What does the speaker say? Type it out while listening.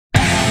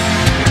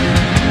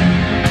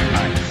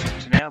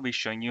I'll be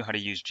showing you how to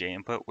use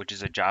Jinput, which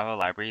is a Java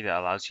library that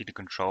allows you to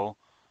control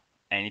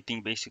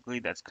anything basically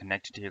that's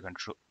connected to your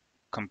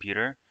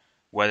computer,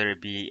 whether it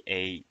be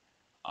a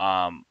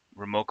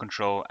remote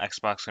control,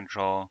 Xbox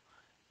control,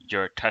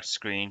 your touch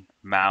screen,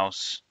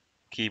 mouse,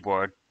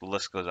 keyboard, the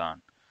list goes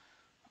on.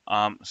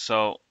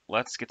 So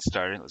let's get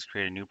started. Let's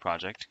create a new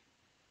project.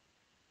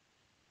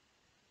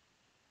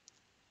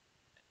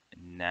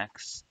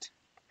 Next,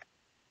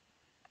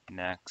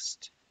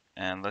 next,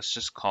 and let's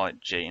just call it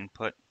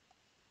JInput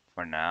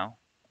for now.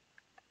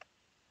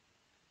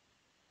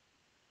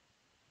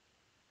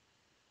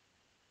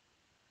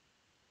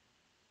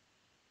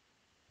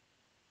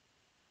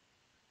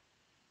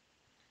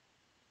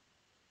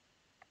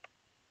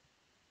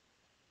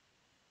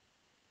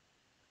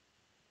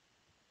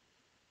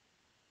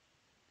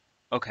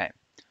 Okay,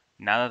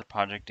 now that the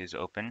project is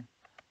open,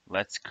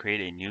 let's create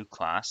a new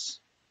class,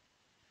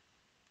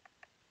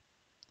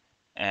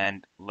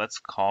 and let's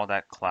call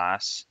that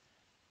class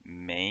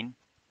main.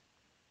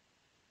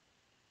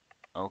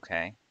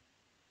 Okay.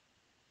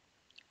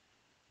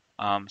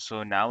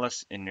 So now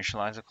let's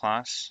initialize a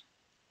class.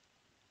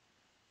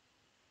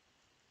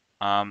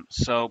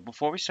 So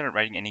before we start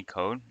writing any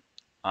code,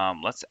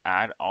 let's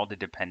add all the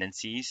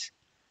dependencies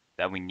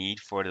that we need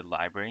for the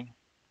library.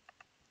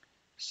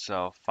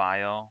 So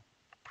file,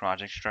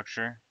 project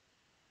structure.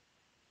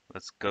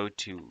 Let's go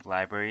to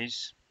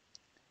libraries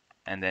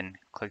and then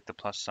click the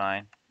plus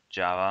sign,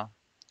 Java.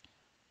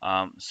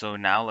 So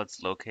now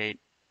let's locate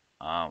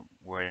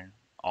where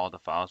all the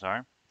files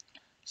are.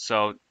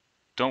 So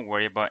don't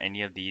worry about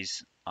any of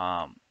these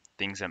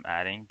things I'm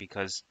adding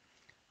because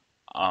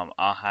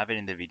I'll have it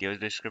in the video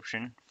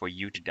description for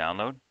you to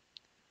download.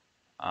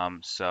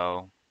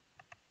 So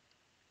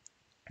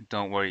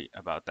don't worry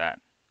about that.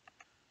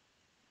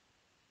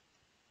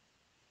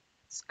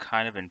 It's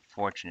kind of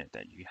unfortunate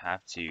that you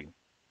have to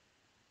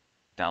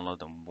download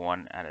them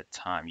one at a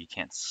time. You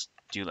can't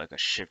do like a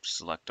shift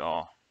select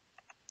all.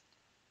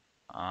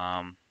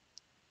 Um,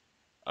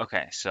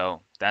 okay,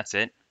 so that's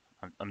it.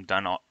 I'm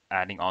done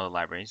adding all the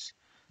libraries.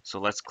 So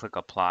let's click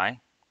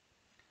apply.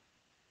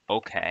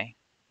 Okay.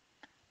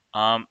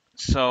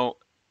 So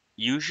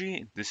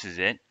usually this is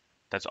it.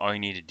 That's all you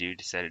need to do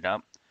to set it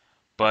up.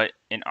 But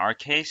in our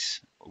case,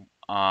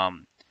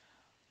 um,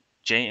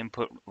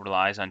 JInput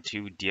relies on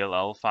two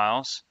DLL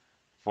files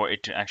for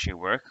it to actually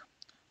work.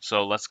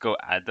 So let's go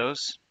add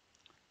those.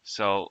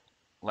 So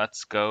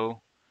let's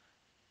go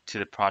to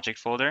the project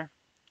folder.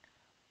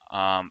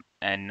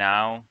 And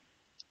now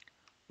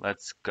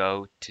let's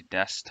go to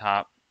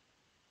desktop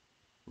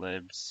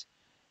libs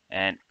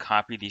and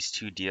copy these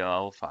two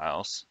DLL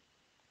files.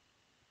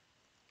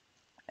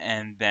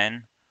 And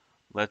then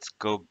let's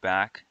go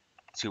back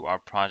to our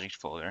project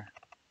folder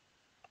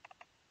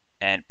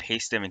and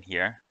paste them in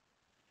here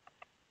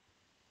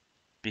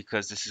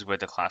because this is where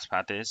the class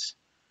path is.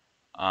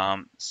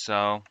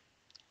 So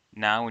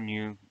now when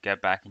you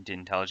get back into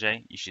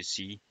IntelliJ, you should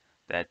see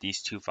that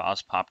these two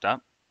files popped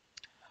up.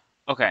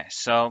 Okay,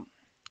 so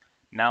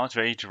now it's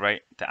ready to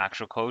write the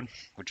actual code,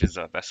 which is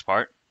the best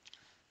part.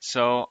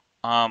 So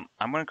I'm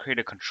going to create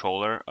a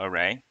controller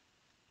array,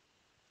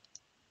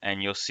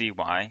 and you'll see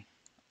why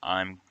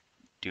I'm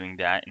doing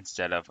that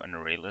instead of an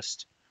array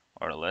list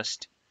or a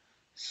list.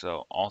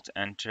 So Alt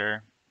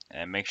Enter,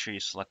 and make sure you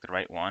select the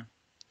right one,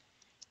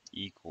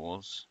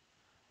 equals.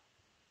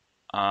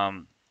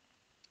 Um,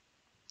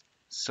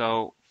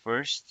 so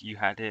first you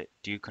had to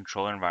do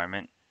controller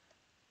environment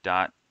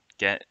dot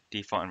get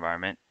default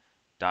environment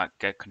dot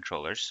get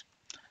controllers.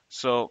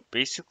 So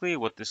basically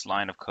what this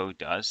line of code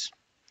does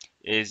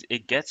is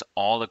it gets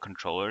all the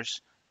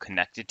controllers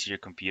connected to your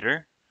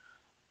computer.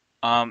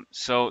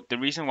 So the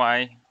reason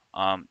why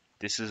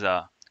this is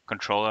a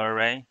controller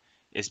array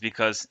is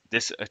because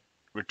this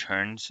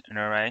returns an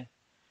array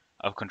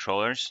of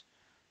controllers.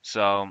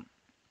 So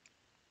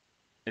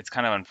it's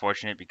kind of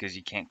unfortunate because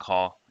you can't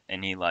call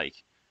any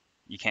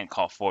you can't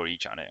call for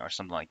each on it or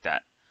something like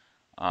that.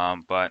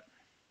 But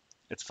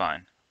it's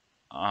fine.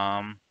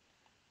 Um,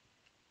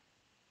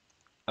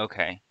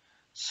 okay,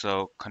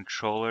 so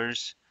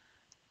controllers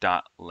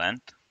dot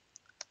length.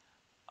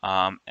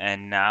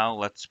 And now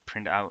let's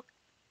print out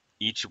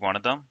each one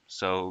of them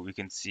so we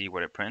can see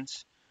what it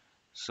prints.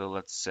 So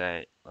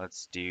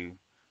let's do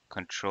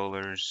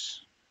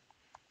controllers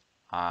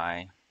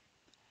I,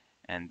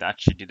 and that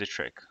should do the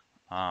trick.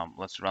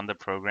 Let's run the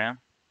program.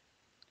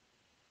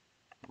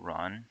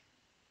 Run.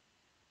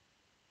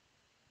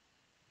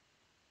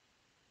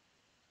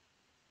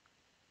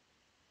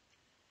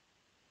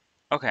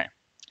 Okay,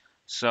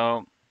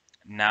 so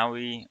now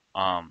we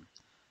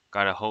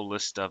got a whole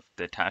list of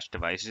the attached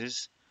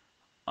devices.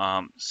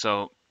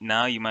 So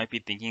now you might be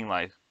thinking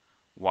like,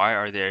 why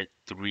are there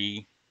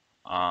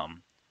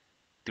um,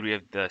 three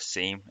of the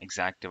same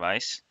exact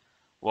device?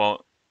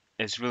 Well,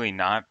 it's really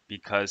not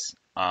because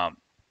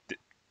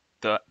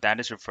that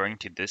is referring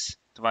to this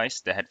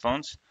device, the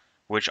headphones,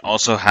 which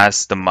also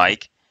has the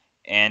mic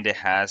and it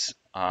has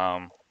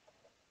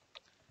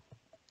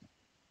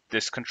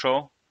this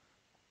control,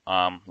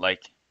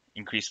 like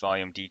increase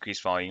volume,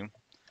 decrease volume.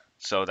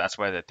 So that's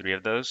why there are three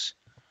of those.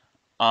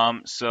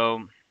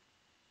 So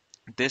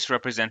this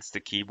represents the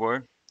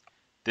keyboard.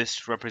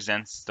 This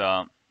represents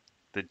the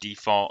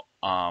default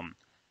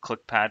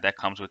clickpad that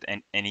comes with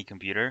any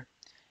computer.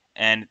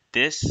 And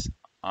this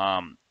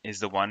is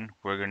the one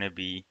we're going to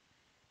be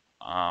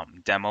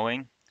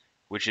demoing,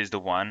 which is the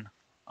one,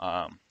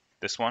 um,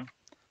 this one,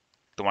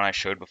 the one I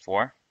showed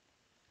before.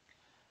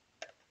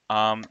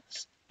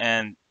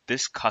 And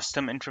this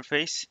custom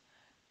interface,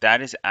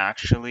 that is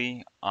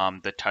actually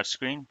the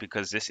touchscreen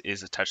because this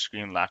is a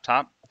touchscreen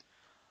laptop.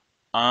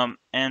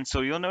 And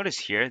so you'll notice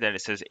here that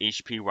it says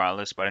HP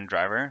wireless button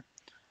driver.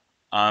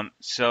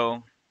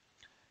 So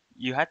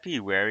you have to be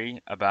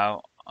wary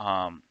about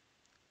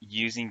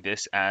using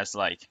this as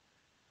like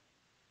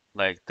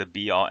the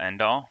be all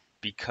end all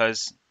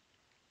because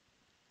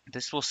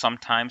this will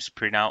sometimes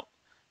print out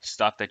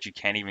stuff that you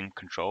can't even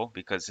control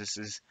because this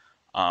is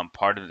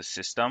part of the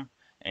system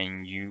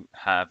and you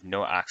have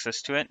no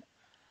access to it.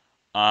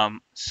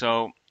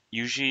 So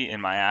usually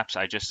in my apps,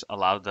 I just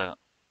allow the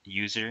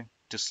user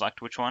to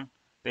select which one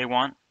they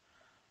want.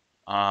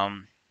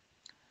 Um,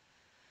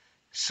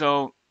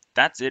 so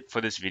that's it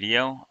for this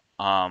video.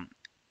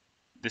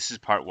 This is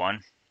part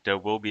one. There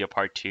will be a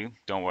part two,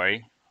 don't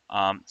worry.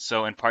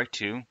 So in part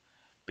two,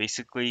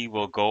 basically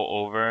we'll go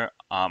over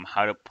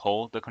how to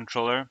pull the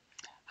controller,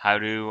 how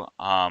to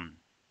um,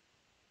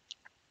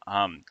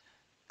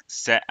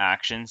 set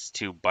actions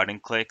to button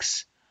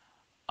clicks,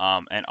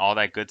 and all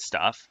that good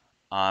stuff.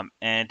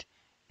 And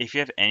if you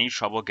have any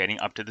trouble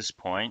getting up to this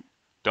point,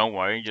 don't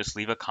worry, just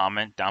leave a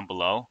comment down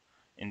below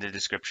in the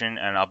description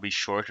and I'll be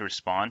sure to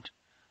respond.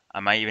 I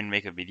might even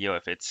make a video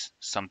if it's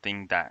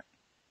something that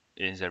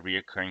is a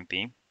reoccurring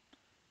theme.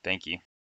 Thank you.